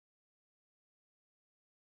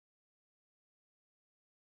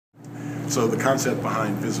So the concept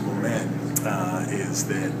behind Visible Men is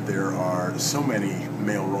that there are so many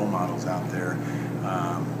male role models out there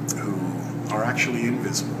who are actually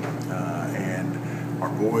invisible, and our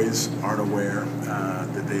boys aren't aware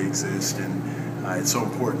that they exist, and it's so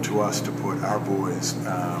important to us to put our boys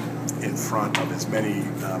in front of as many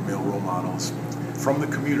male role models from the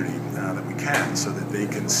community that we can, so that they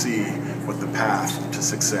can see what the path to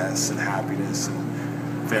success and happiness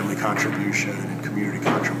and family contribution and community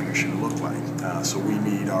contribution look like. So we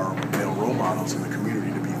need our male role models in the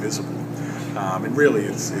community to be visible. And really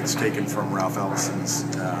it's taken from Ralph Ellison's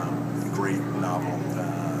great novel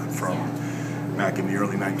from back in the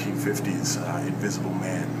early 1950s, Invisible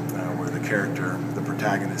Man, where the character, the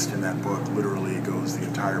protagonist in that book, literally goes the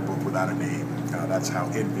entire book without a name. That's how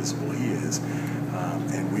invisible he is.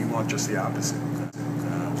 And we want just the opposite.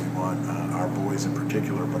 We want our boys in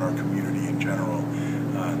particular, but our community in general,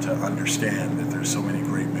 to understand that there's so many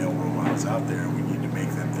great male role models out there, and we need to make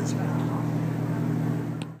them visible.